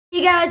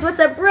Hey guys, what's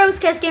up?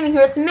 Rosecast Gaming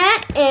here with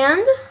Matt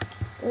and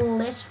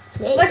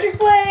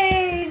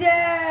lektricplayz,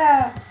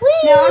 yeah! Whee!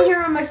 Now I'm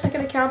here on my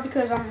second account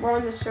because we're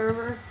on the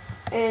server,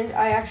 and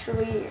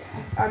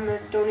I'm a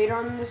donator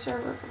on the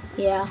server.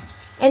 Yeah,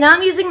 and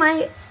I'm using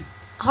my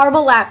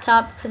horrible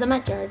laptop because I'm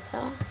at Jared's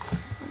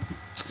house.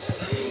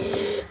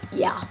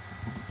 Yeah.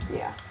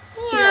 Yeah.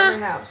 He's at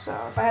my house,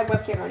 so if I had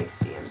webcam on, you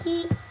could see him.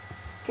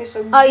 Okay, so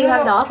you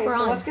have the off or on?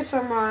 So let's get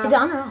some. Is it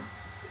on or off?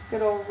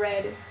 Good old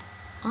red.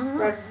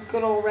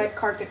 Good old red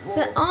carpet roll.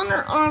 Is it on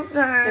or off,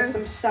 guys? Get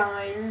some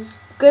signs.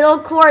 Good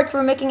old quartz.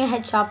 We're making a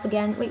head shop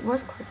again. Wait,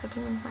 where's quartz? I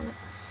can't even find it.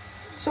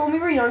 So when we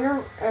were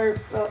younger,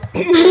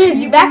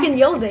 back in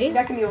the old days.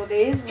 Back in the old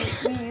days,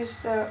 we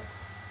used to.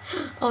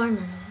 Oh, I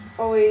remember.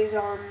 Always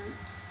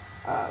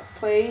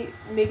play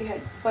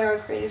on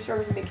creative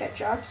servers and make head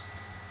shops.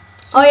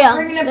 So oh yeah,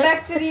 bringing it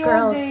back to the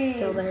old days.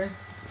 Still there.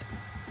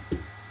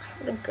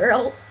 The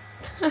girl.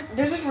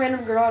 There's this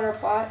random girl on our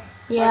plot.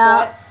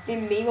 Yeah.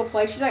 Named me will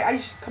play. She's like, I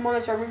just come on the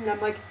server and I'm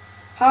like,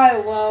 hi,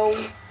 hello,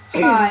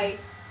 hi.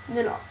 And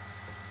then, are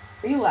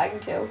you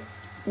lagging too?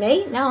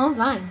 Me? No, I'm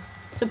fine.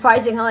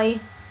 Surprisingly.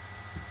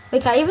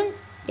 Wait, can I even?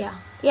 Yeah.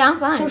 Yeah, I'm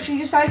fine. So she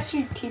decides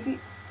she TP.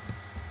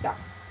 Yeah.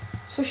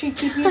 So she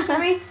TPs to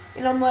me,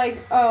 and I'm like,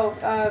 oh,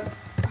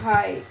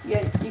 hi.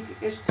 Yeah, you can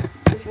just,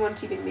 if you want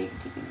to TP me, you can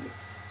TP me.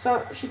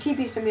 So she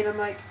TPs to me, and I'm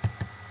like,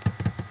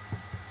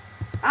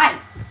 hi.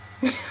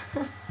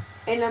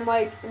 And I'm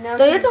like, now.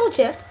 Do you have to hold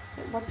shift?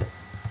 What the?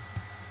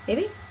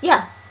 Maybe?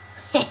 Yeah.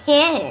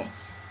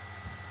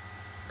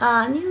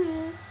 I knew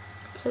it.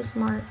 I'm so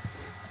smart.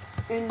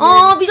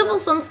 Oh, beautiful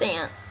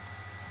sunset.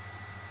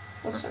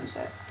 What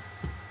sunset?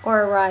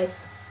 Or a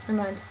rise.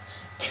 Never mind.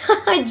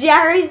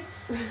 Jared,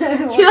 you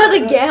have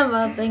the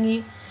gamma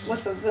thingy.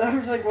 What's sunset? I'm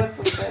just like, what's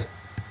sunset?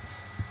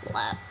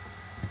 What?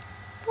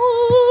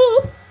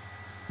 Ooh.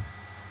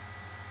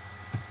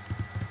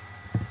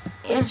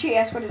 Yeah. Did she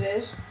ask what it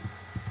is?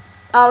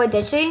 Oh,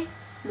 did she?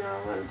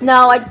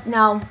 No, I don't think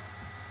No.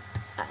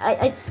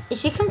 Is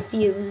she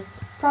confused?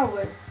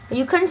 Probably. Are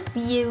you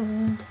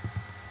confused?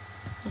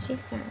 Yeah,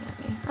 she's staring at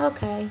me.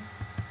 Okay.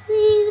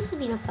 Wee, so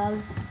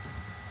beautiful.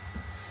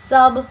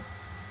 Sub.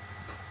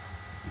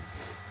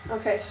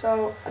 Okay,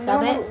 so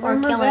Sub it or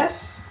remember kill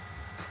this?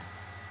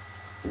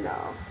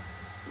 No.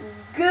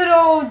 Good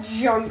old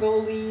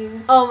jungle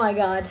leaves. Oh my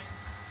god.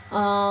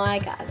 Oh my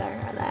god, I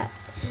remember that.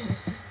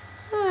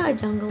 Ah,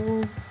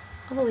 jungles.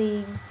 Oh,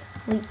 leagues.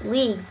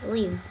 Leagues.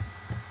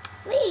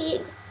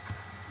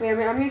 Wait a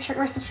minute, I'm gonna check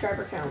my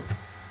subscriber count.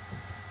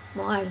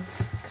 Why?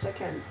 Because I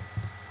can.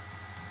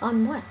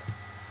 On what?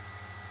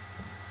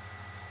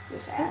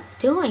 This app.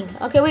 Doing?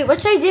 Okay, wait,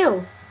 what should I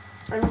do?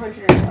 I'm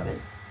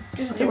 111.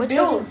 Just Okay, what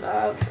build.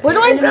 What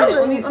do I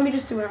build? Let me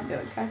just do what I'm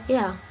doing, okay?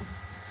 Yeah.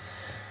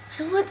 I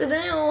don't know what to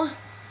do.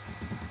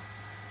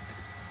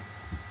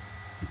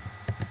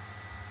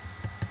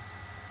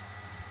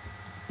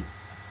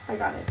 I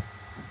got it.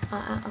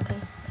 Okay.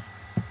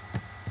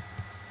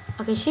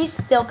 Okay, she's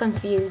still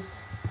confused.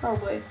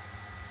 Probably.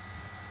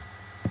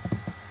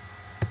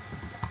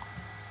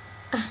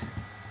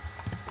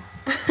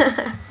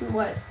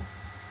 What?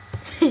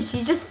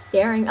 She's just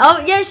staring. Oh,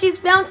 yeah, she's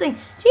bouncing.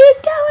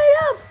 She's going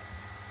up.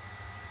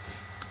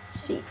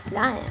 She's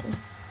flying.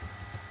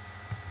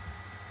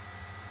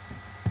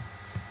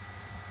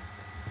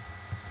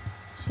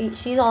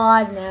 She's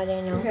alive now,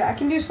 Daniel. Okay, I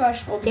can do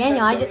slash gold.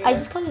 Daniel, I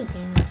just called you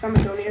Daniel. So I'm a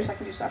donator, so I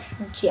can do slash.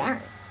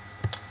 Jared.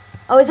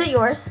 Oh, is it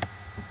yours?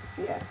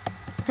 Yeah.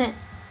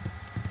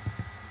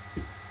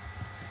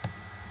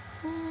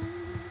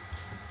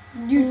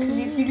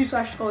 If you do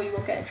slash skull, you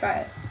won't get it. Try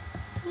it.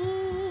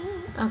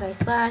 Okay,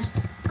 slash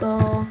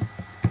skull.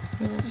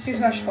 Just do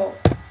slash skull.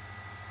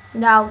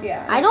 No,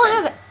 yeah, I don't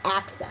have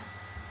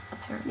access,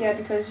 apparently. Yeah,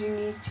 because you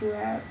need to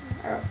have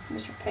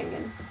Mr.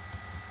 Penguin.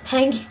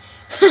 Penguin.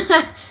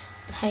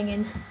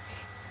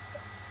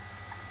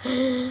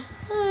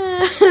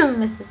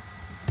 Mrs.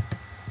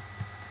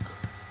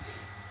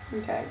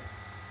 Okay.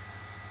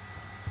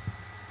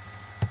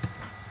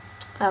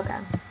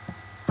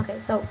 Okay,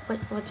 so what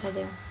should I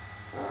do?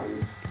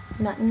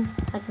 Nothing?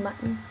 Like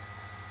mutton?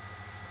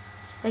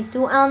 Like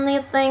do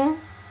anything?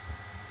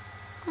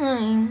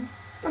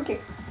 Okay.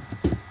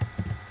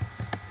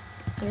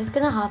 I'm just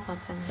gonna hop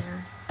up in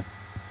there.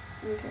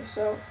 Okay,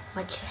 so.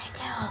 What should I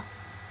do?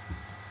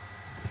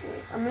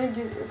 Okay, I'm gonna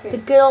do. Okay. The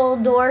good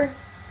old door?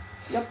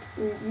 Yep.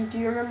 Do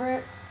you remember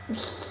it?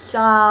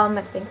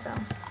 I think so.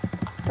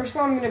 First of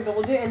all, I'm gonna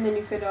build it, and then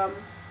you could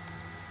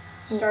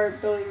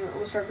start building.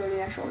 We'll start building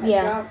the actual head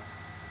shop.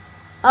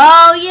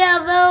 Oh yeah,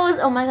 those.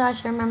 Oh my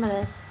gosh, I remember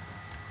this.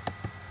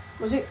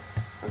 Was it?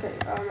 Okay.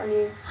 I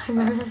need. I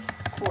remember this.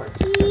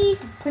 Quartz.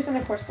 Place on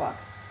the quartz block.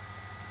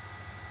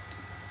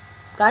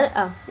 Got it?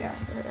 Oh. Yeah.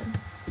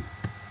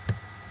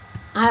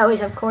 I always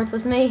have quartz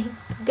with me.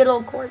 Good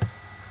old quartz.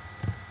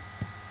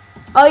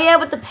 Oh yeah,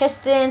 with the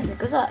pistons. It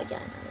goes up. Yeah, I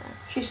remember that.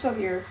 She's still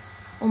here.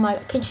 Oh my,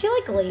 can she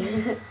like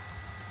leave?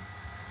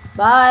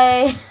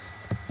 Bye.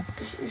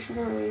 Is she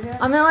gonna leave yet?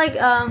 I'm gonna like,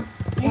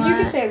 You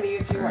can say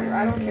leave if you want.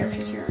 I don't care if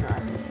she's here or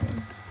not.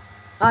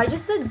 I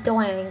just said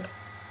doing.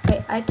 Wait,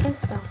 I can't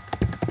spell.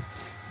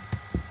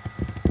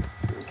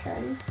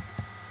 Okay.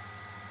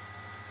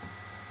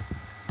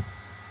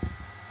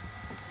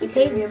 You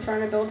Okay, paid. I'm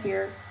trying to build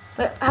here.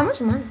 But how much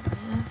money do I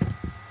have?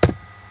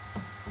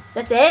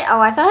 That's it?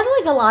 Oh, I thought I had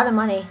like a lot of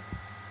money.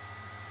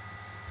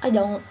 I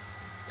don't.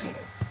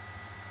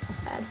 That's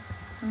sad.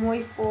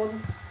 Muy full.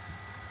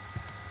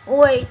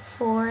 Wait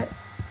for it.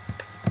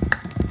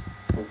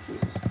 Oh,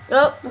 Jesus.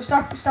 Oh. No,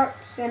 stop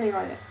standing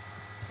on it.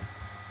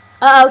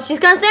 Uh-oh, she's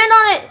gonna stand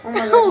on it. Oh my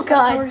God. Oh,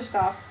 Tell her God. to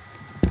stop.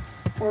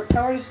 Or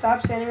tell her to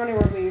stop standing on it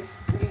or leave.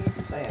 You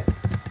can say it.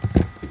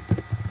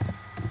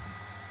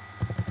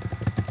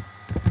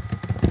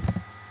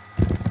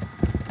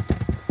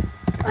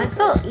 I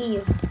spelled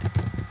Eve.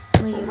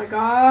 Leave. Oh my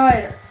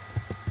God.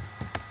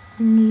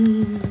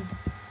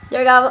 There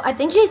we go. I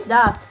think she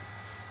stopped.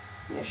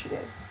 Yeah, she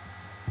did.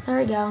 There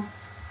we go.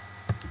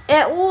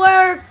 It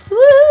worked. Woo!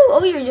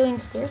 Oh, you're doing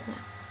stairs now.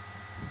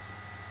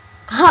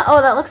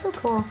 Oh, that looks so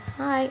cool.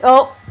 Hi.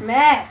 Oh,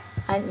 Matt.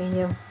 I didn't mean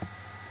to.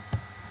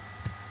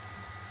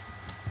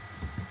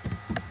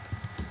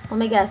 Let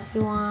me guess.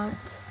 You want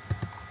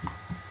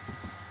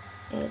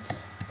it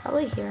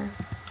probably here.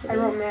 I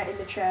wrote Matt in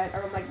the chat. I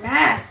wrote like,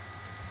 Matt.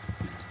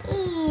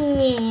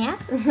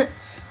 Yes.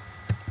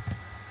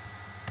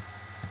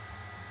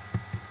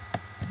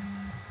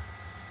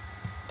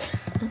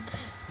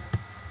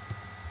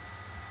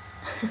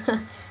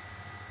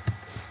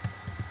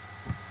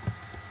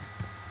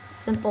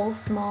 Simple,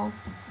 small.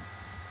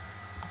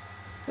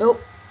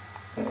 Nope.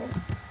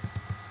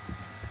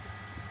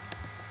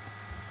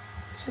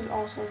 This is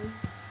awesome.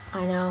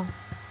 I know.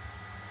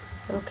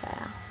 Okay.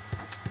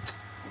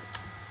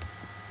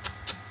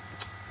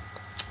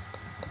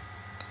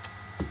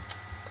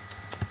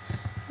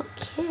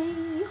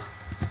 Okay.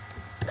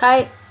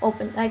 Kai,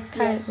 open. Kai.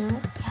 Yes.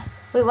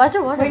 Yes. Wait, why's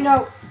there water? Wait,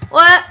 no.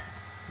 What?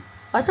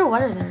 Why's there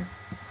water there?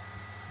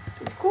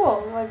 It's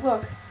cool. Like,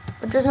 look.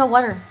 But there's no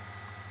water.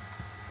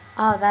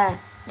 Oh, that.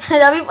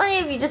 That'd be funny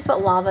if you just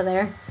put lava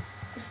there.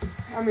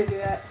 I'm gonna do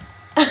that.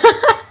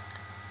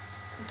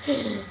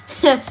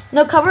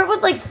 No, cover it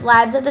with like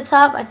slabs at the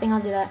top. I think I'll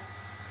do that.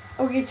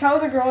 Okay, tell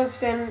the girl to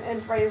stand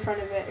right in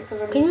front of it.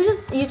 Because Can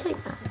you take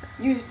faster?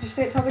 You just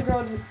tell the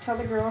girl to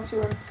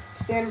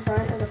stand in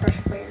front of the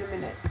pressure plate in a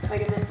minute.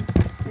 Like, and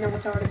then we'll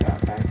tell her to go.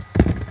 Okay.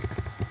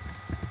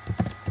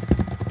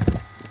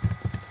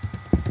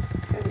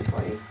 It's gonna be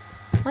funny.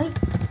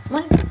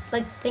 My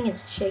like thing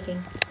is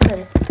shaking. Look at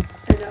it.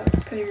 I know,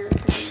 because your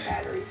freaking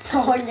battery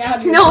falling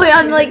out. No,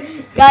 I'm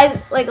like, guys,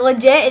 like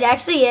legit, it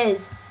actually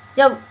is.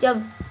 Yo,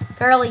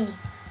 girly.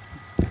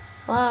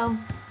 Hello.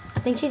 I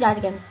think she died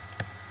again.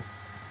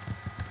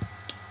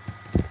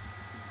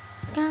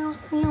 Girl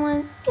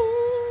feeling.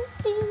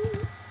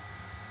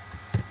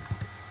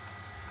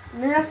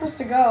 They're not supposed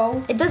to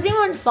go. It doesn't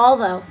even fall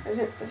though. Is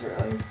it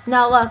really?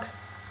 No, look.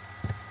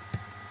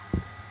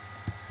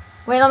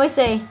 Wait, let me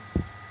see.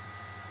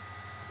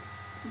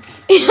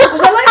 Well,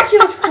 that light actually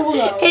looks cool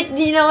though.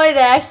 You know what? It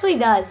actually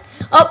does.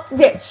 Oh,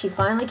 there. She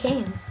finally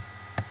came.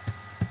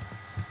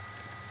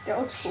 That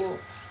looks cool.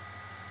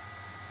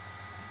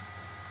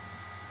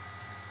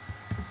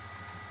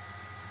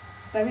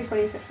 That'd be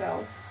funny if it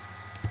fell.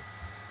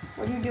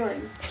 What are you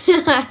doing?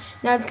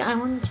 No, it's.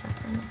 I'm on the track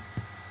right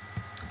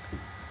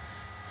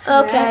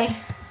now. Okay. Yeah.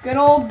 Good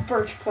old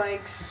birch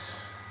planks.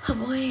 Oh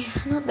boy,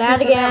 not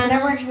that Okay, so again.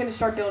 Now we're actually going to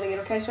start building it,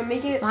 okay? So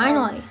make it...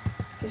 Finally.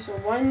 Okay, so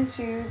 1,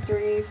 2,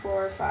 3,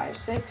 4, 5,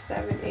 6,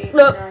 7, 8,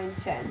 Look. 9,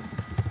 10.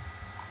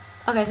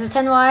 Okay, so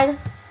 10 wide.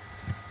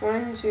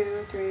 1,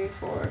 2, 3,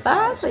 4,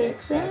 5,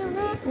 6, 7,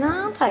 8,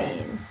 9,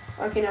 10.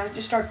 Okay, now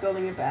just start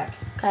building it back.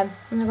 Okay, I'm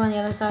gonna go on the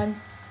other side.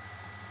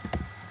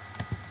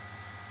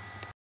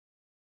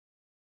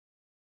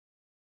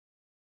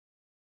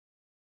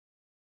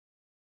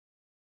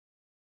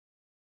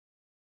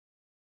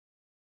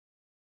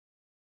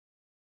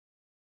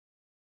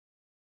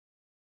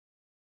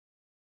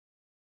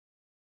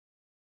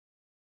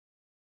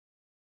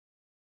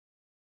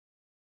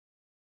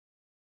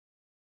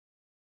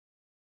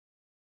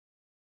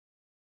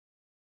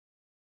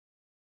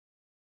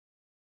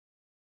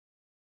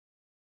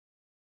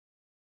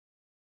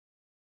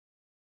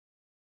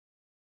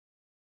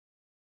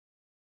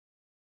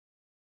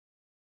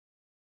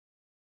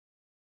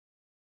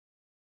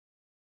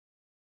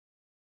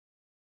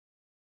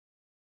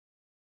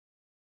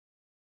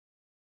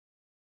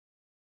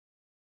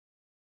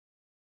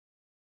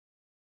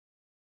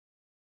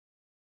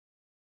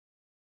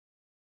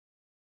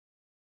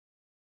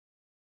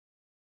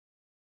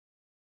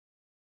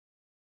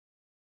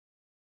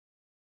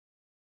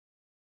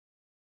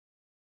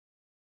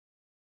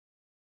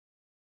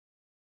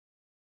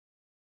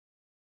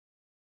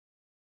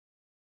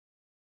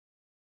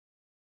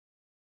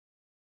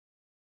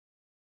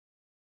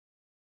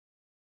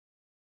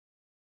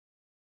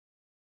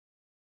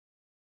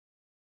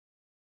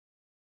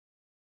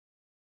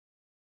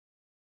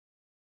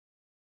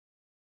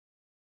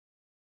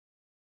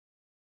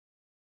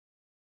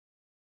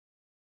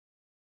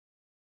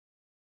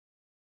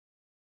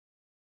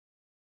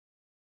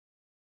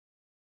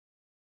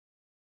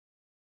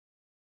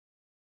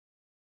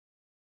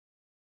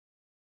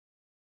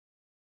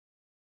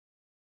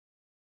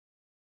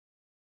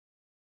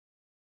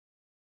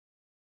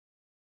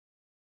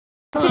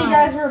 Okay,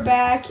 guys, we're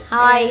back.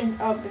 Hi. And,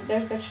 oh,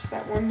 that's just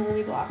that one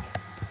lonely block.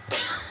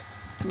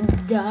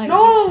 Die.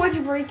 No, why'd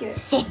you break it?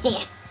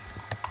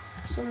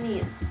 So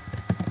mean.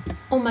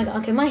 Oh my god.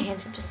 Okay, my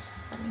hands are just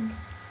spinning.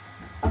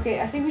 Okay,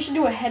 I think we should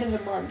do a head of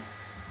the month.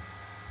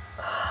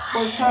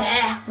 Or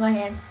top. My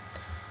hands.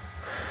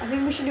 I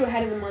think we should do a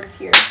head of the month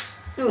here.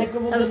 Ooh, Like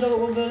we'll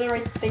build the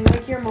right thing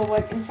right here, and we'll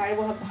like inside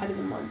we'll have the head of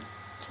the month.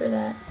 Sure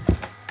that. Is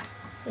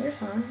that your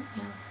phone?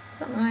 Yeah. It's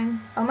not mine.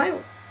 Oh my.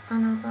 Oh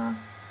no, it's off.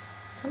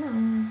 It's on my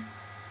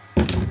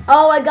own.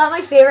 Oh, I got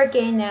my favorite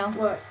game now.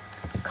 What?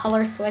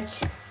 Color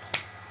switch.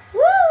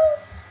 Woo!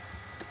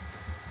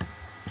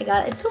 I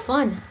got it. It's so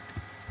fun.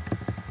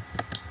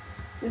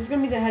 This is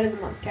gonna be the head of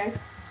the month, okay?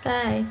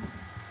 Okay.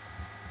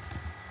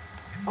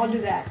 I'll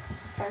do that.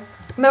 Okay.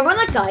 Remember when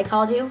that guy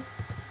called you?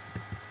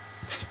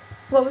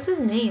 What was his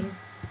name?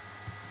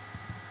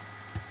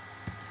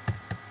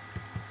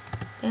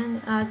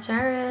 And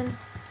Jared.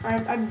 I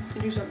have to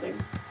do something.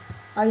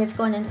 Oh, you have to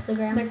go on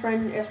Instagram. My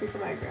friend asked me for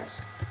my address.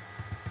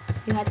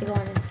 So you had to go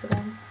on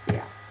Instagram.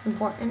 Yeah. It's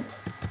important.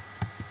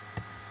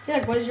 Yeah,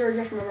 like, what is your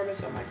address from my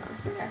brother's on my car?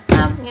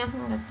 Okay. Yeah.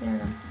 Okay. There we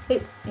go.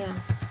 Wait, yeah.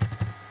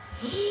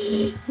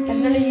 If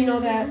none of you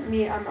know that,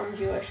 I'm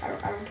Jewish. I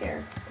don't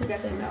care. You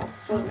guys don't know.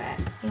 So is Matt.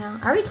 Yeah,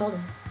 I already told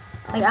him.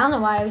 Like, I don't know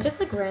why. It was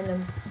just like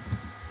random.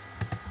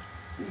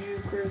 Jew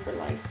crew for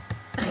life.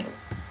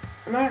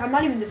 I'm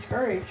not even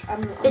discouraged.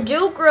 The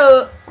Jew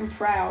crew. I'm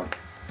proud.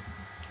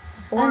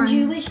 Born. I'm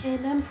Jewish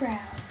and I'm proud.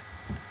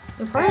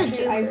 You're part of the Actually,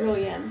 Jew crew. I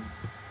really am.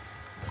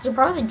 Because you're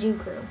part of the Jew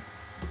crew.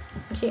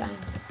 Actually, I am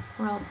too.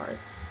 We're all part.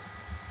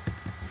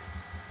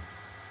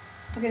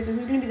 Okay, so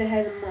who's gonna be the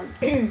head of the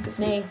month?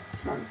 Me.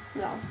 This month?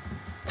 No.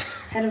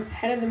 Head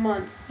of the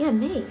month. Yeah,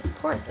 me.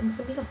 Of course. I'm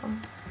so beautiful.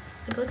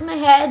 Like, look at my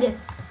head.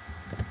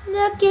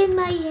 Look at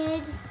my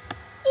head.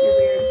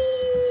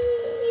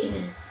 You're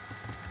weird.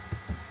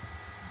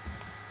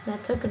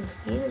 That took him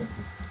scared.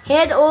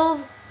 Head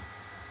of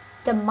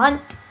the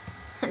month.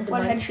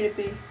 What head should it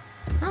be?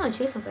 I don't know,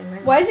 choose something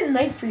random. Why is it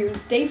night for you?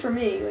 It's day for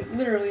me. Like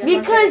literally.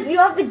 Because you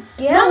have the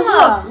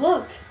gamma. No,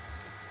 look.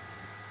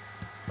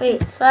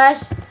 Wait,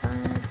 slash.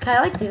 Can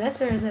I like do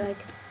this or is it like?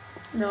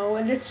 No,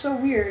 and it's so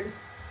weird.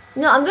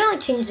 No, I'm gonna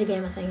like change the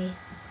gamma thingy.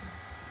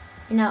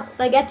 You know,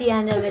 like at the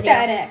end of the Look video.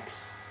 at that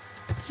X.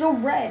 It's so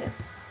red.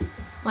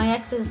 My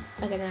X is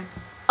like an X.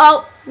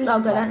 Oh, There's oh,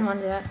 good. I black. didn't want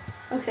to do that.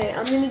 Okay,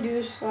 I'm gonna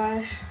do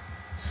slash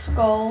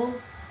skull.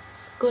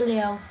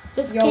 Sculio.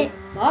 Just Yo, keep.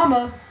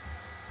 mama.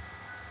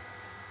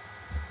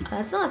 Oh,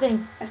 that's not a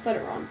thing. I spelled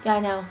it wrong. Yeah, I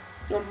know.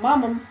 Yo,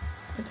 mama.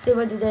 Let's see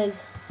what it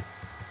is.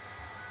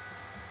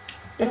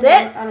 I That's don't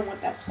it? want- I don't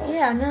want that skull.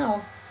 Yeah,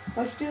 no.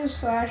 Let's do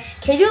slash.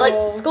 Can you do like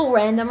skull skull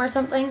random or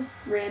something?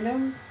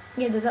 random?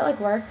 Yeah, does that like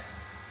work?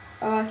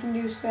 I can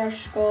do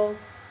slash skull.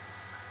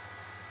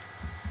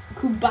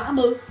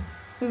 Kubaba.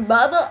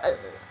 Baba.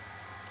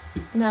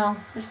 No.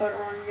 I spelled it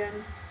wrong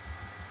again.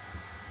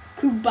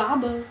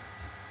 Kubaba.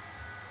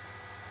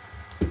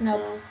 Nope.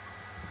 No.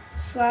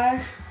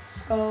 Slash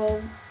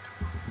skull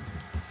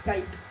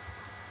Skype.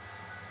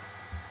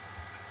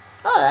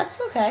 Oh,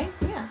 that's okay.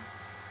 Yeah.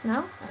 No?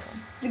 Okay.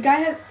 The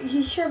guy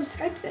he shared a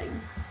Skype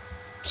thing.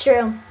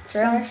 True.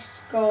 True. Slash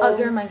skull. Oh,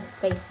 you're in my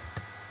face.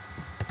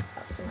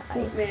 That was in my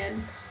Oh, face.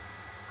 man.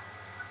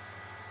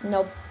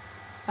 Nope.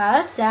 Wow,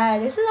 that's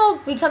sad. This is all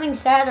becoming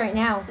sad right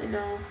now. I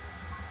know.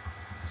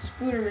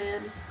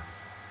 Spooderman.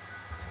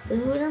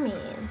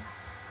 Spooderman.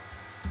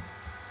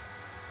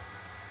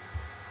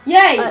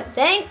 Yay!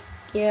 Thank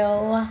you.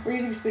 We're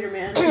using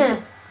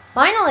Spooderman.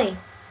 Finally.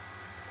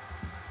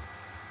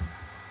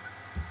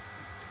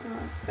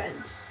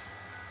 Fence.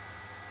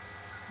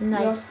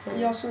 Nice.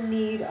 You also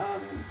need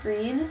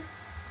green.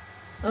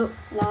 Oh.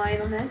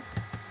 Line on that.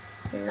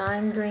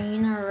 Lime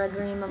green or red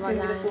green It's of gonna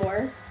be the lime.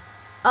 floor.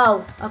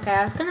 Oh, okay.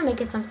 I was gonna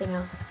make it something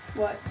else.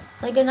 What?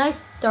 Like a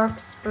nice dark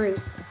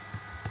spruce.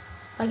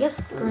 I guess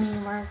Spruce.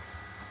 green works.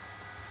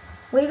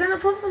 What are you gonna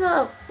put for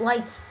the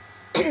lights?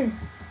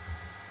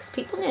 Because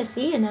people need to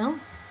see, you know.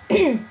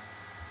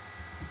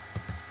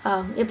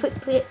 Oh, yeah,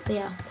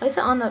 place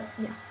it on the,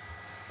 yeah.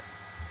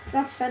 It's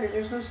not center.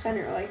 There's no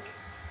center. Like,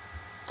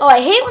 Oh, I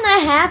hate when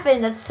that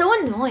happens. That's so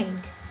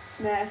annoying.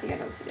 nah, I think I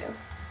know what to do.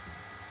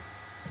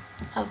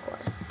 Of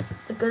course.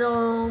 The good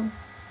old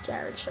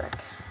Jared trick.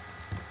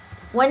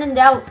 When in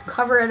doubt,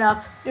 cover it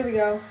up. There we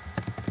go.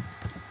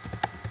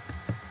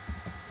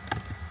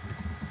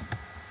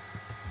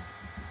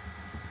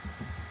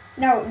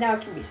 Now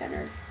it can be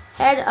centered.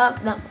 Head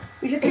up the...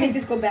 We just have to make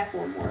this go back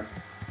one more.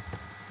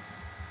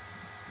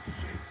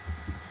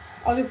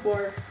 I'll do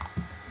floor.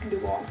 I can do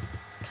wall.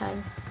 Okay.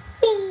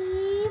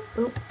 Beep.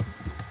 Boop.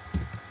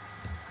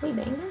 We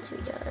banged into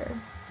each other.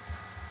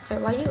 Okay,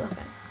 why do you...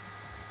 Okay.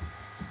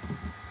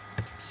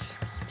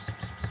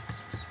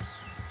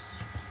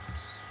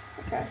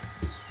 Okay.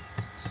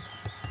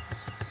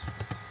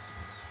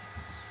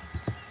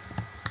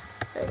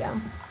 There we go.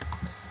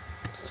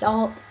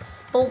 Y'all,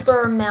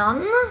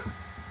 Spolterman.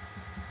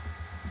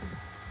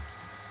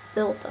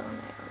 Spolterman.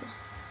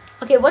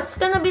 Okay, what's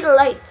gonna be the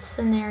light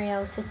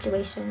scenario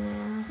situation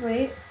now?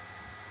 Wait.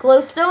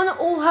 Glowstone.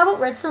 Oh, how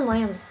about redstone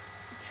lamps?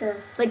 Sure.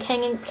 Like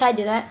hanging. Can I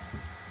do that?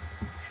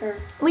 Sure.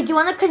 Wait, do you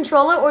want to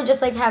control it or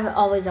just like have it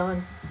always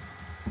on?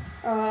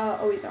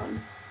 Always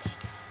on.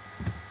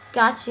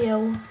 Got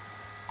you.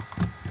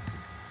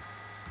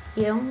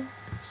 You.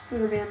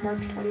 Spider-Man, March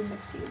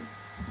 2016.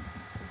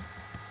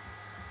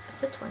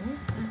 Is it 20?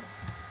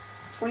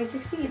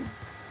 2016.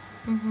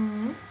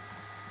 Mm-hmm.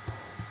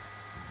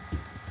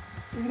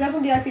 If you guys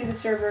want the IP to the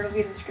server, it'll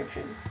be in the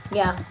description.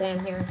 Yeah, same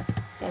here.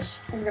 Yes.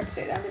 I forgot to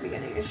say that in the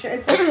beginning. It's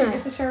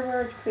a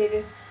server. It's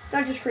creative. It's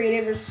not just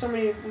creative. There's so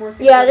many more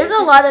things. Yeah, there's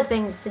a lot of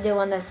things to do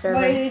on this server.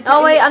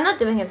 Oh wait, I'm not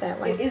doing it that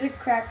way. It is a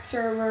cracked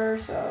server,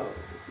 so.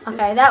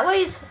 Okay, that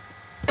way's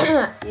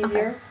easier.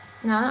 Okay.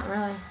 No, not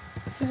really.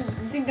 You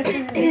think this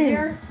is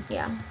easier?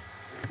 Yeah.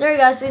 There you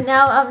go. See,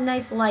 now I have a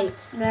nice light.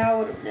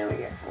 Now we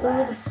get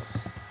glass.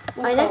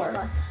 What nice color?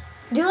 glass.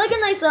 Do like a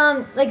nice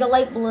like a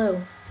light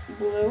blue.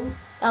 Blue.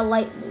 A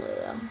light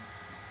blue.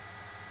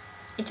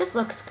 It just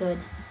looks good.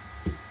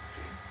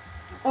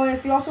 Oh, and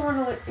if you also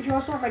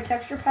want my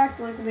texture pack,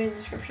 the link will be in the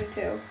description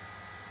too.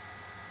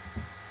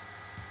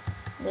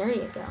 There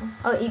you go.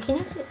 Oh, you can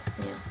use it.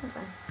 Yeah, that's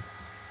fine.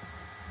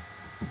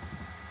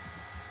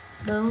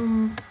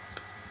 Boom.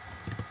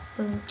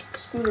 Boom.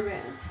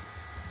 Spider-Man.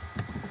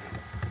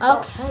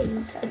 Okay.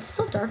 Okay. It's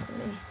still dark for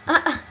me.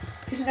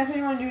 Okay, so next thing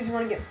you want to do is you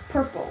want to get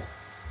purple.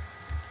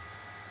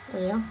 For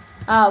you?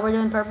 Oh, we're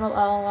doing purple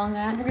all along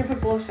that? We're going to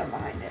put glowstone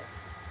behind it.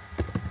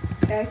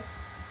 Okay?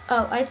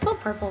 Oh, I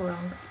spelled purple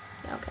wrong.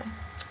 Yeah, okay.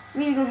 I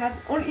mean, you don't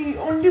have to. You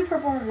only do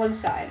purple on one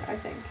side, I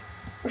think.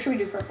 Or should we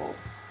do purple?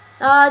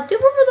 Do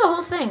purple the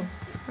whole thing.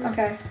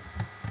 Okay.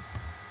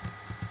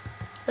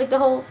 Like the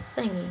whole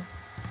thingy.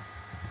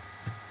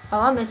 Oh,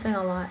 I'm missing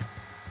a lot.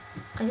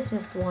 I just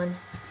missed one.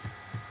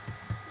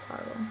 It's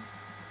horrible.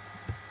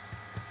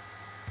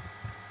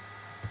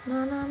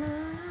 Na na na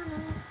na na.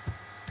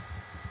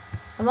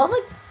 I love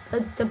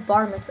like the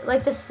bar mix,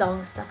 like the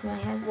song stuck in my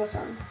head. What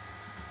song?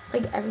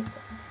 Like everything.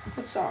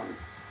 What song?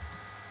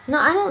 No,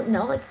 I don't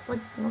know. Like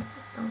most of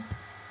the songs.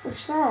 Which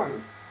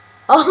song?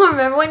 Oh,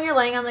 remember when you're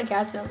laying on the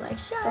couch and I was like,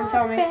 "Shut Don't up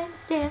tell me. and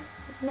dance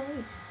with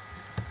me."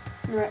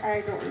 No,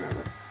 I don't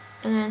remember.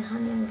 And then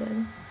Honey, I'm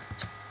good.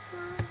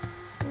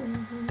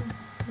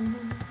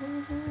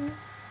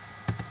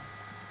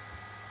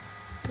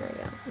 There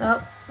we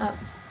go. Up.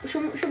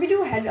 Should we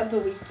do a head of the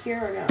week here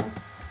or no?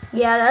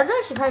 Yeah, that'd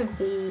actually probably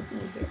be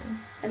easier.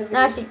 Head of the No,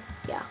 week? actually,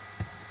 yeah.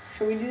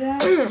 Should we do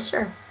that?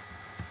 Sure.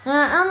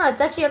 I don't know.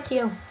 It's actually up to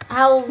you.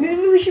 How?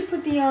 Maybe we should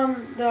put the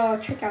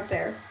checkout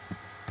there.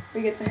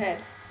 We get the head.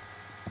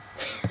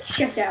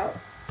 Checkout.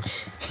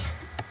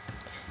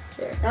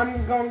 Sure.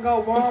 I'm gonna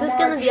go Walmart. This is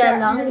gonna be a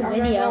long I'm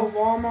video. gonna go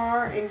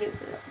Walmart and get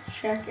the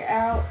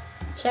checkout.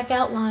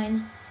 Checkout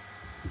line.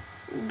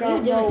 I'm What are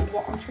you doing?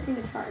 I'm checking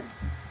the time.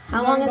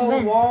 How long has it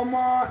been?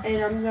 Walmart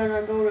and I'm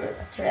gonna go to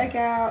Sure.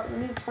 checkout. It's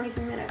only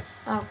 23 minutes.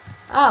 Oh.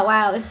 Oh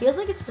wow! It feels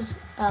like it's just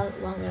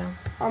long ago.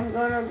 I'm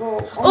gonna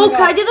go. Oh, my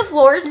can I God. do the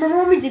floors? Remember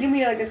when we did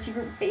like a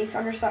secret base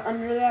under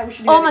that? We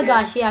should do Oh that my again.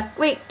 gosh! Yeah.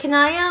 Wait. Can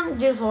I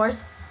do the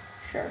floors?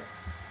 Sure.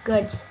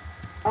 Goods.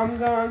 I'm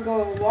gonna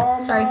go to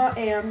Walmart Sorry.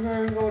 and I'm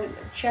gonna go to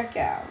the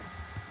checkout.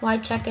 Why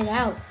check it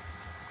out?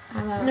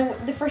 And then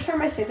the first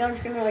time I say that, I'm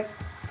just gonna like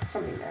put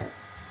something there.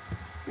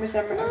 I'm gonna say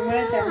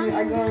I'm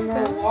gonna go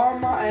to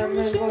Walmart and I'm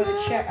gonna go to the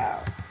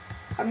checkout.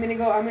 I'm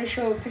gonna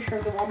show a picture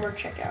of the Walmart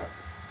checkout.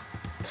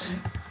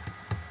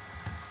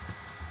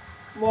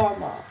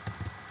 Walmart.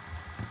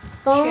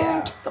 Boom.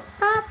 Yeah.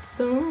 Chicka,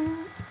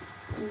 boom.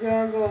 I'm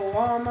gonna go to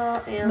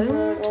Walmart and I'm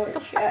gonna go to the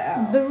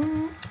checkout.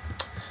 Boom.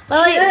 But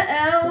like,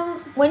 Checkout.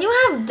 when you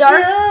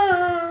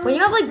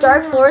have like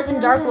dark floors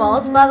and dark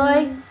walls, by the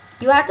way,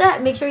 you have to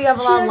make sure you have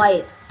a lot of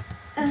light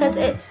because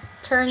it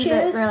turns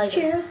it really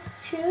good.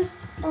 Cheers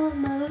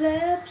on my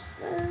lips.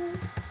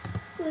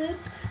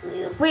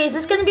 Wait, is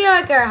this gonna be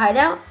like our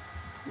hideout?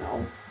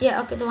 No.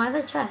 Yeah. Okay. Then why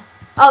the chest?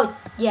 Oh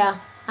yeah,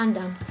 I'm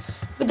done.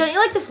 But don't you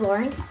like the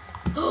flooring?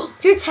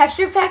 Your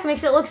texture pack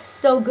makes it look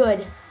so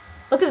good.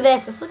 Look at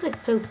this. This looks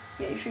like poop.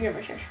 Yeah, you should get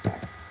my texture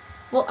pack.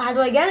 Well, how do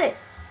I get it?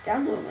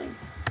 Download link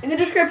in the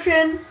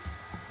description.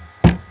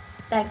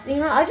 Thanks. You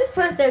know, I'll just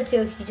put it there too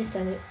if you just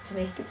send it to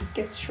me.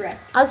 Get Shrek.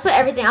 I'll just put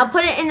everything. I'll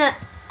put it in the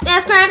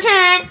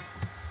description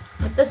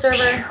with the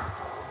server.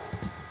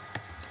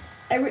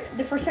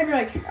 The first time you're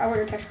like, I want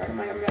your texture pack. I'm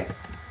like,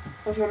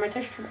 oh, if you want my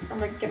texture, I'm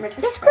like, get my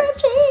texture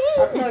Description.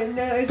 pack.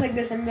 No, it's like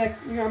this. I'm like,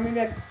 I'm gonna be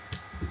like,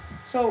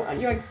 so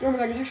you're like, oh my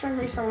god, your texture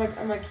pack. So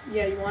I'm like,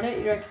 yeah, you want it?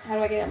 You're like, how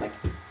do I get it? I'm like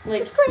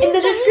in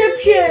the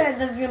description.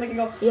 Then you're like,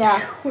 go, Yeah.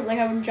 with like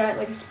having giant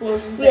like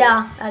explosions.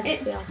 Yeah, that'd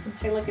just be awesome.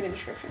 Say link in the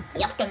description.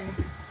 Yes.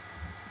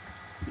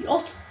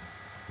 Yos.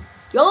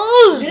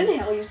 Yo. Didn't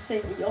Haley used to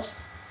say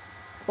yos?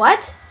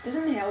 What?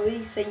 Doesn't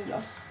Haley say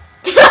yos?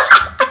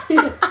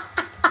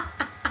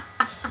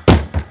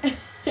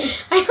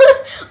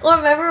 Well,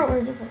 remember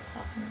we're just like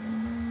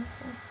talking.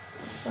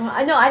 So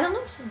I know. I don't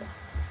know if she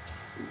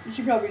does.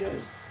 She probably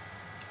does.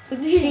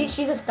 Doesn't she?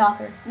 She's a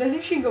stalker.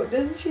 Doesn't she go?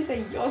 Doesn't she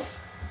say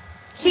yos?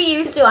 She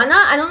used to.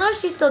 I don't know if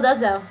she still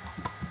does though.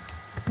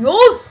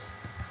 Yes.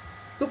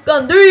 You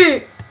can do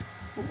it.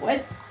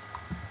 What?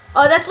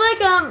 Oh, that's like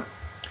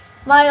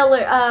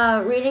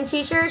my reading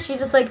teacher. She's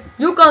just like,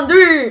 you can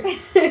do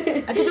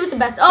it. I can do it the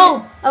best.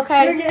 Oh,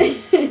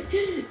 okay.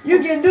 You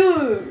can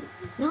do it.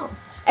 No,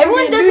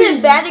 everyone does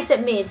it bad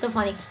except me. It's so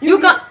funny. You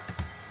can.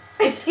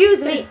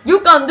 Excuse me. You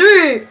can do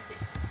it.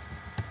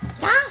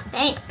 God,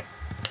 stink.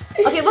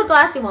 Okay, what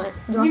glass you want?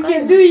 Do you want You glass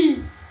can or do no? it.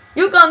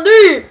 You can do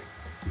it.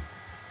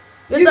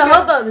 You can.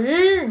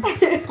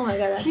 Oh my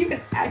god. She have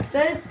an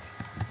accent.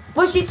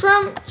 Well, she's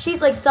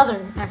like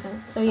southern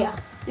accent. So yeah.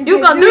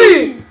 You can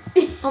do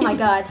it. Oh my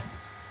god.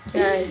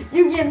 Jared.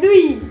 You can do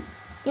it.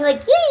 You're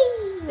like,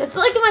 yay. That's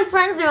like my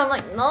friends do. I'm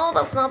like, no,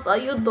 that's not how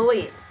you do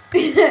it.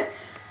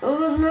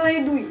 Oh, no,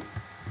 I do it.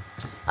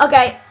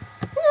 Okay.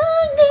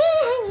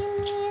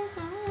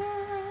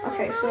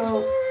 Okay,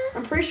 so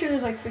I'm pretty sure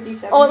there's like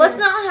 57. Oh, let's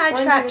not have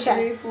 1, track 2, chess.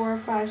 3, 4,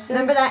 5, 6.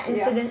 Remember that Yeah.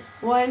 incident?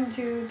 1,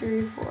 2,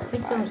 3, 4,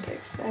 Big 5, jumps.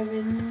 6,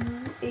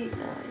 7, 8,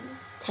 9.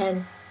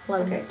 10,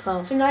 11, Okay.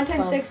 12. So 9 times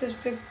 12. 6 is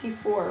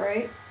 54,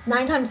 right?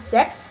 9 times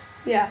 6?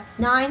 Yeah.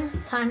 9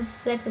 times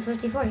 6 is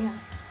 54, yeah.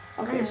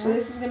 Okay, so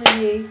this is gonna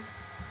be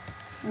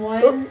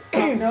 1.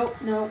 Nope,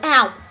 nope.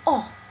 Ow.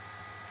 Oh.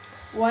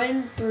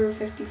 1 through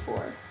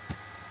 54.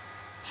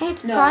 Hey,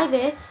 it's No.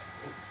 private.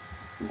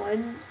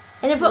 1.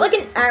 And then put like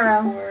an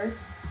arrow. 54.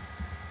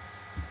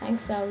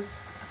 Thanks, those.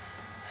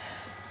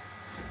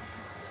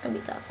 It's gonna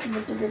be tough.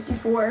 1 through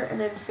 54, and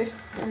then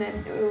and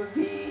then it would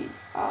be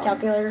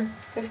Calculator.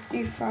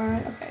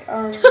 55. Okay.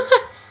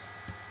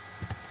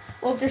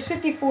 Well, if there's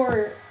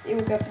 54, it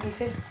would have to be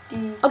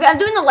 50. Okay, I'm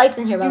doing the lights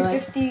in here, by Do the way.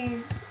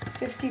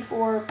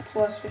 54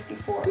 plus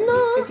 54 would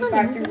No, be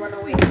 55 through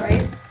 108,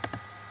 right?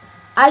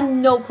 I had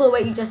no clue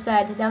what you just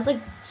said. That was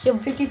like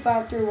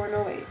 55 through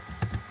 108.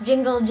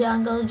 jingle,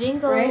 jangle,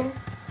 jingle. Right?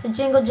 It's a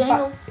jingle,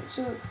 jangle.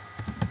 So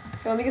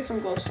let me get some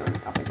glowstone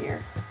up in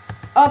here.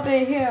 Up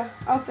in here.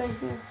 Up in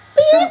here.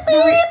 Beep,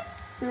 beep.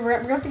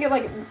 We're gonna have to get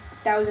like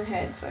 1,000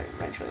 heads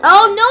eventually.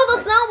 Oh no,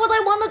 that's not what I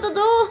wanted to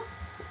do.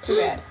 Too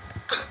bad.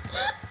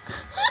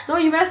 No,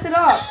 you messed it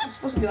up. It's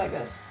supposed to be like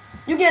this.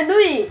 You can do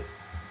it.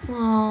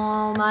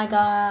 Oh my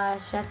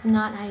gosh, that's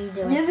not how you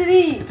do it. Yes, it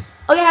is.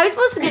 Okay, how are we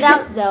supposed to get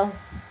out though?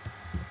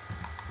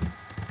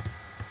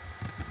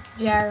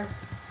 Jar.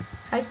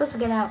 How are you supposed to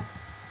get out?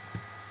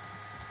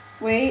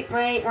 Wait.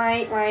 We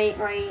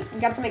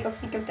got to make a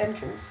secret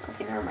entrance.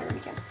 Okay, never mind. We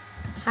can.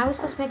 How are we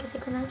supposed to make a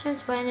secret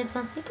entrance when it's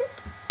not secret?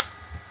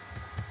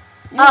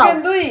 You Oh.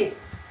 can do it.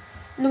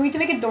 No, we need to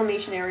make a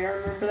donation area.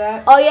 Remember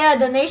that? Oh yeah,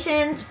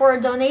 donations for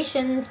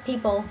donations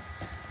people.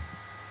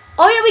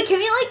 Oh yeah, wait, can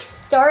we like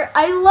start?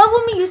 I love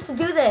when we used to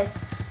do this.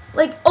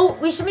 Like, oh,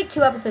 we should make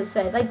 2 episodes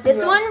today. Like this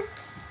Yeah. one,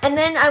 and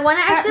then I want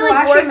to actually No,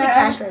 like work the Matt,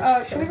 cash should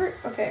register. we?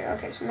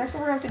 Okay. So next,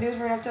 what we're gonna have to do is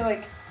we're gonna have to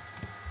like.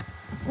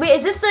 Wait,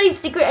 is this the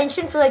secret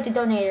entrance or like the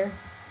donator?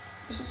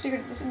 This is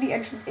secret. This is the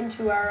entrance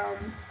into our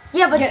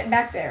Yeah, but get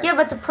back there. yeah,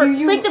 but the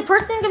like the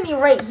person can be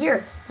right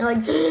here. They're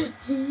like,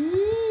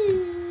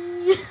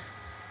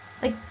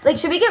 like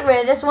should we get rid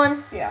of this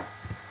one? Yeah.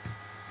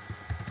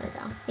 There we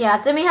go. Yeah,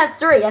 then we have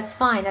 3. That's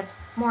fine. That's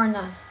more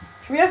enough.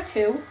 Should we have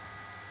 2?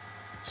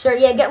 Sure.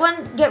 Yeah, get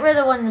rid of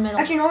the one in the middle.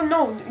 Actually,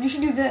 no. You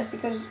should do this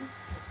because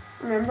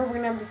remember we're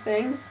gonna have the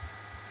thing.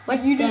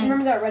 What You do thing?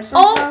 remember that redstone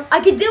Oh, stuff? I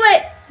can do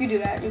it. You do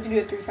that. You have to do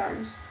it 3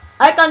 times.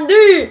 I can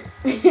do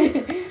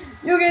it.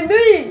 You can do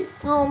it.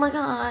 Oh my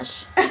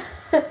gosh. I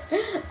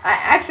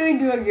actually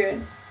do it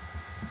good.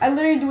 I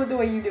literally do it the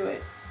way you do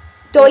it.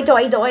 Doi.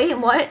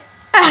 What?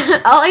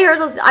 All I heard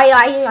was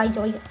I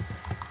doi.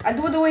 I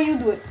do it the way you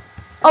do it.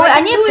 Oh wait,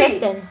 I need can a do it.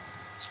 piston.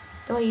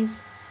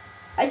 Dois.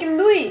 I can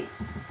do it.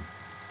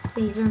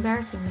 Please, you're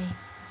embarrassing me.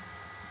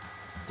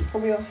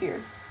 Nobody else here.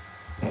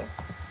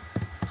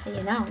 How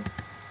you know?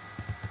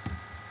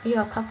 Are you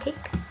a cupcake?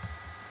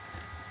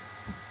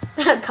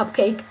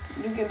 Cupcake.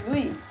 You can do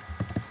it.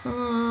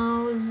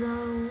 Oh, so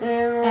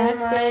Oh my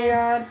X's.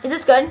 god. Is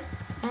this good?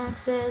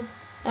 X's.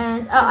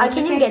 And oh, I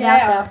can't even get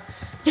Get out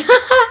though.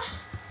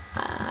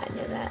 I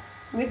knew that.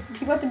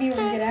 People have to be able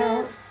to get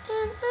out. X's.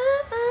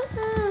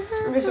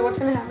 Okay, so what's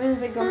gonna happen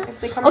is if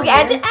they come Okay, I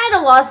had in to add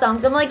a lot of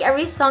songs. I'm like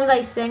every song that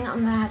I sing,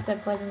 I'm gonna have to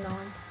put it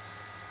on.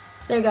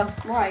 There you go.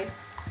 Why?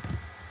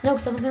 No,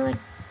 because I'm gonna like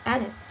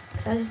add it.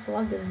 Because I just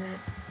love doing that.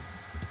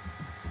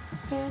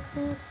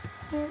 X's.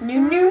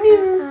 New.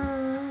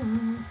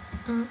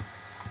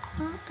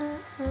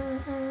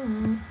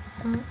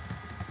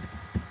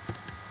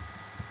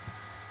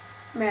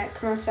 Matt,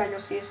 come outside. You'll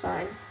see a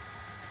sign.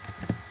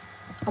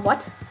 A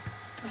what?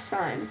 A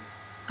sign.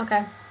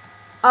 Okay.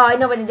 Oh, I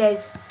know what it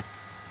is.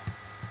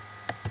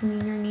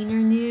 Neener,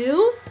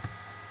 new.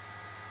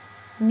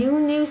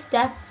 New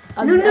stuff.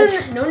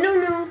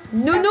 No,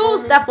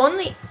 stuff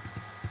only.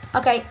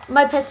 Okay,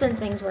 my piston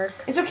things work.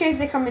 It's okay if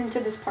they come into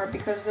this part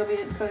because they'll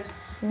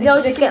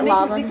They'll get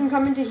lava. They can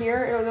come into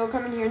here, or they'll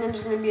come in here, and then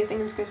there's gonna be a thing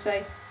that's gonna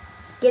say,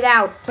 Get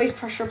out. "Place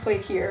pressure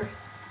plate here."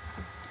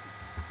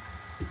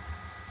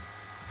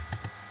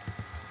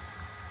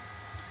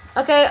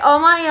 Okay, all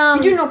my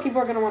You do know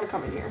people are gonna want to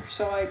come in here,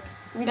 so like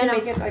we I can know.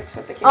 make it like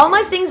so they can't. all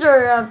my things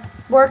are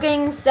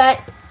working,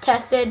 set,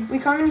 Tested. We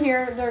come in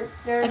here.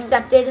 They're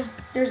Accepted.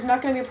 There's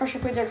not going to be a pressure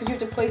plate there because you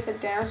have to place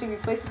it down. So if you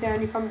place it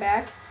down, you come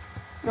back.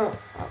 No,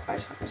 I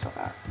just let myself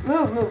out.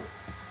 Move.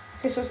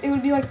 Okay, so it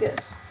would be like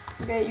this.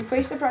 Okay, you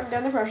place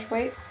down the pressure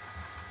plate.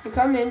 You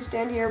come in,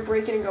 stand here,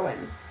 break it, and go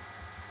in.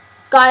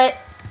 Got it.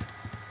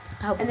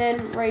 Oh. And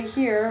then right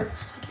here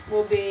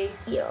will be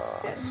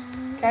this.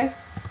 Okay?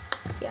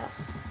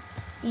 Yes.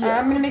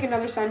 I'm going to make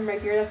another sign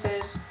right here that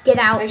says, get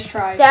out. Nice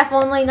try. Staff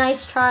only,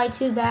 nice try.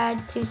 Too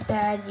bad, too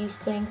sad, you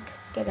stink.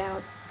 Get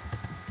out.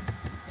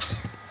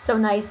 So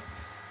nice.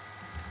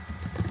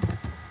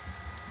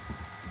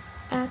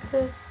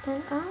 Access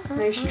and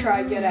Nice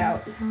try, get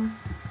out.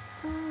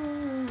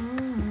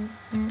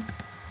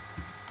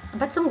 I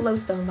bet some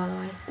glowstone, by the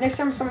way. Next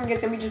time someone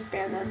gets in, we just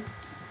ban them.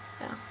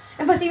 Yeah.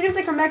 And plus, even if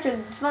they come back here,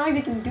 it's not like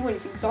they can do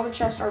anything because all the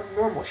chests are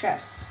normal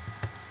chests.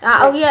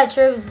 Oh, yeah,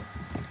 true.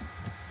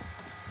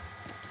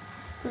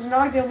 So it's not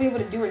like they'll be able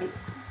to do anything.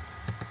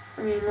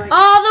 I mean, like...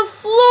 Oh, the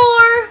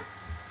floor!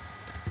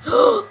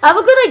 I have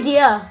a good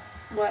idea.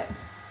 What?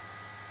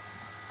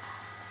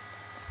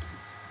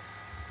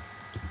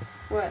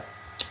 What?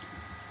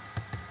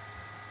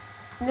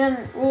 And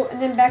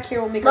then back here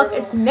we'll make our Look,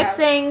 little it's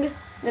mixing. house.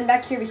 Then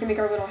back here we can make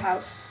our little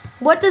house.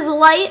 What does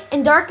light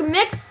and dark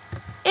mix?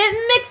 It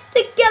mixed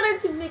together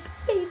to make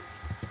a baby.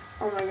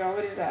 Oh my god,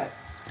 what is that?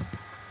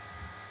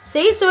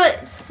 See, so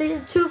it's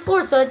 2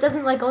 floors, so it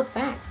doesn't like look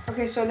back.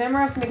 Okay, so then we're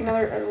gonna have to make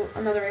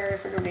another area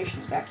for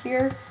donations back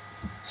here.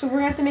 So we're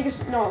gonna have to make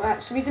so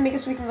we have to make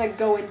it so we can like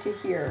go into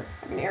here,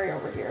 like an area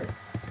over here.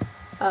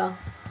 Oh,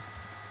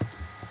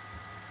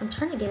 I'm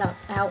trying to get out.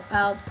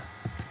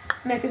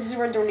 Yeah, because this is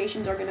where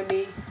donations are gonna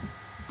be.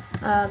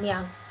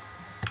 Yeah,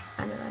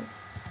 I know that.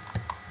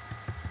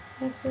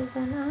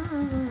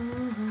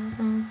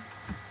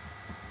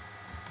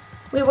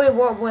 Wait,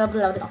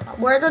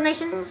 where are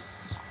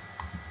donations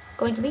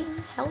going to be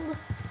held?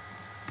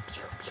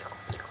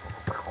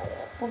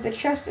 Well, the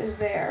chest is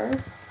there.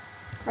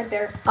 Right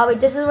there. Oh, wait,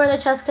 this is where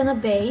the chest's gonna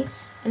be.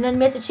 And then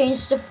we have to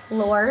change the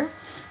floor.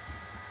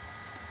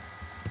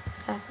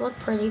 This has to look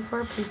pretty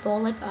for people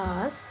like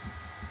us.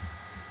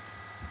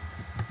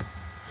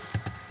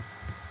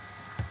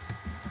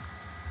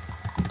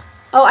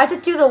 Oh, I have to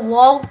do the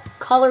wall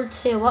color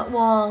too. What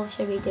wall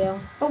should we do?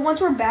 But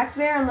once we're back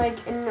there and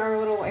like in our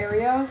little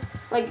area,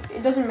 like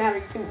it doesn't matter.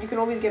 You can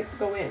always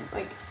go in.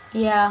 Like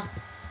yeah.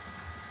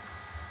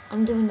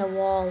 I'm doing the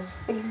walls.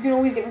 Like you can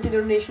always get into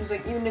donations.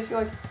 Like even if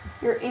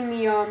you're in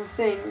the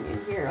thing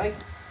in here. Like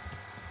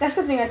that's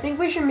the thing. I think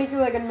we should make it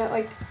like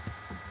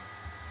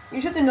you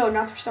just have to know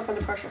not to step on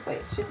the pressure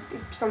plate if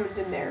someone's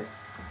in there.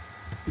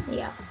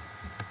 Yeah.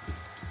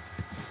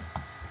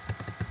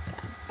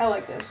 I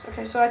like this.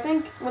 Okay, so I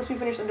think once we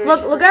finish the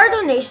donation... Look at our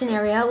donation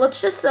area. It looks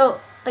just so,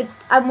 like,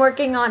 I'm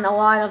working on a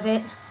lot of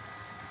it.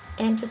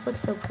 And it just looks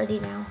so pretty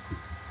now.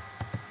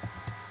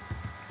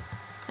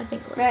 I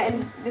think it looks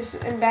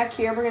pretty. And back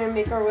here, we're going to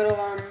make our little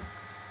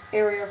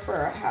area for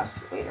our house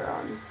later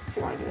on, if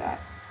you want to do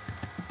that.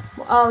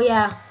 Oh,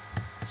 yeah.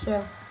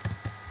 Sure.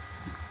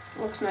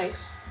 Looks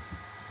nice.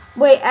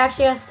 Wait,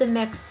 actually has to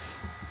mix.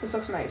 This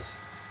looks nice.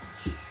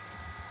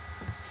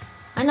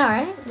 I know,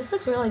 right? This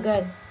looks really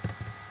good.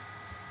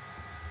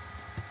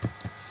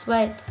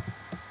 Sweat.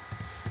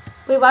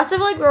 Wait, what's if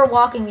like we're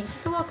walking? We just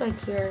have to walk like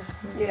here.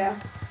 Yeah.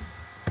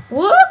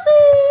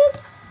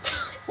 Whoopsies!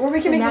 Or we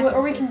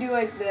can do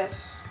like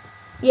this.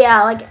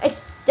 Yeah, like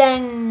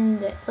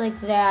extend it like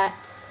that.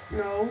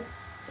 No.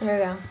 There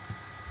we go.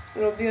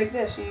 It'll be like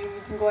this. You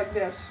can go like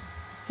this.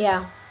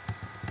 Yeah.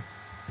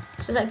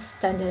 Just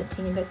extend it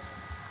teeny bits.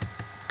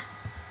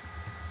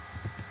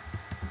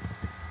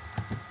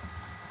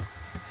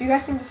 Do you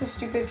guys think this is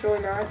stupid? It's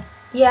really not.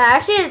 Yeah,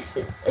 actually,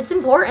 it's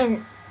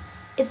important.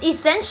 It's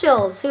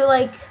essential to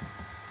like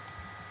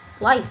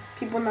life.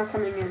 People not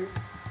coming in.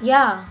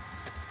 Yeah.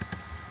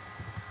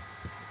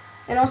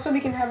 And also,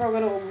 we can have our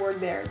little word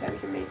there that we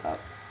can make up.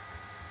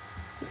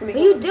 What are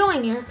you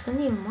doing? You're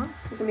extending even more.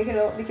 We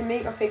can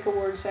make a fake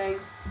award saying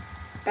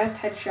Best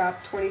Head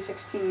Shop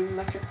 2016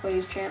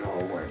 lektricplayz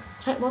Channel Award.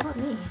 Hey, what about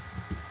me?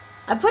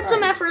 I put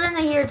some effort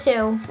into here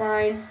too.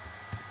 Fine.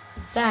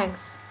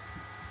 Thanks.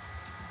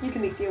 You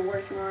can make the award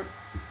if you want.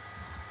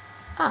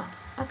 Oh,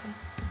 okay.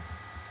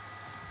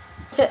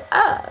 Okay.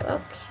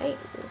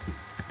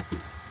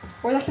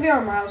 Or that could be our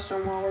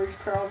milestone wall where we just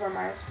put all of our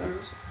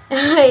milestones.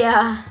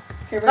 Yeah.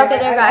 Okay,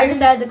 there we go. I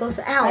just added the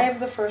glowstone. Ow. I have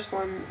the first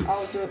one.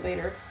 I'll do it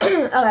later.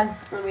 Okay.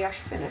 When we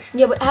actually finish.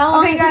 Yeah, but how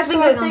long has this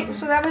been going on?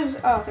 So that was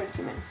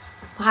 32 minutes.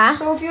 Huh?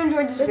 So if you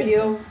enjoyed this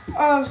video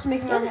of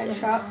making our head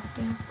shop,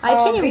 yeah. I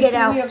can't even get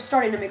out. We have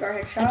started to make our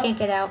head shop. I can't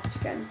get out. Yes,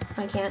 you can.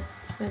 I can't.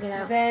 Get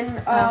out.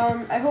 Then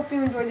I hope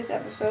you enjoyed this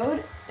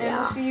episode, and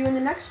we'll see you in the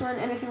next one.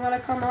 And if you want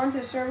to come on to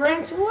the server,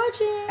 thanks for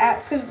watching.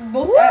 Because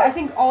I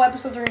think all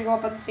episodes are gonna go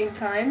up at the same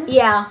time.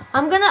 Yeah,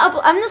 I'm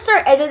gonna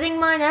start editing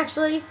mine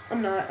actually.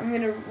 I'm not. We're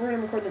gonna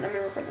record the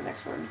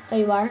next one. Oh,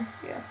 you are?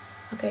 Yeah.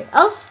 Okay,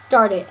 I'll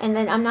start it, and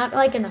then I'm not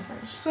like gonna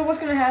finish. So what's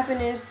gonna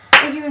happen is,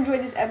 if you enjoyed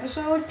this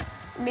episode,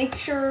 make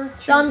sure to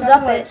thumbs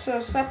up it. So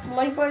slap the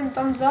like button,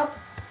 thumbs up.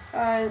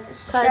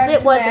 Subscribe it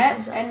to was Matt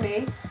offensive. and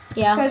me.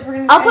 Yeah. Because we're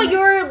gonna. I'll put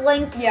your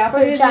link Yeah,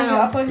 for your channel.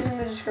 I'll put it in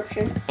the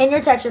description. And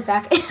your texture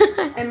pack.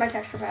 And my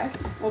texture pack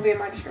will be in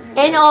my description.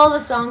 And all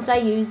the songs I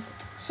use.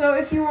 So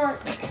if you want,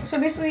 so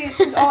basically,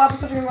 since all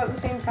episodes are going to go out at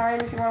the same time,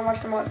 if you want to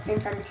watch them all at the same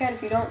time, you can.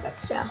 If you don't,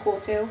 that's cool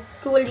too.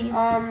 Coolies.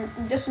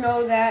 Just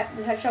know that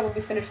the headshot will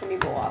be finished when you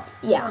go up.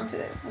 Yeah. Onto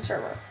the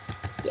server.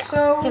 Yeah.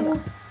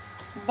 So,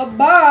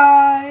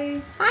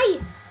 bye-bye. Bye.